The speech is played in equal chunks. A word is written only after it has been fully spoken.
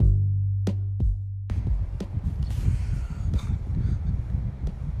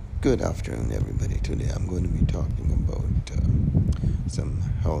Good afternoon, everybody. Today I'm going to be talking about some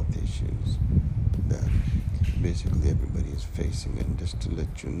health issues that basically everybody is facing, and just to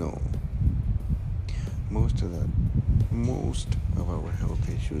let you know, most of our health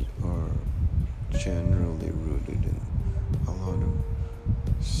issues are generally rooted in a lot of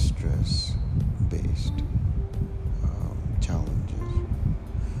stress-based challenges,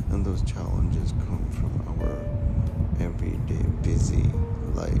 and those challenges come from our everyday busy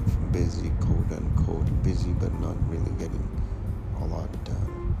life, busy quote unquote busy, but not really getting a lot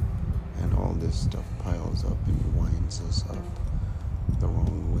done, and all this stuff piles up and winds us up the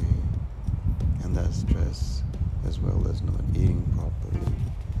wrong way, and that stress, as well as not eating properly,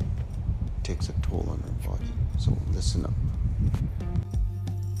 takes a toll on our body. So listen up.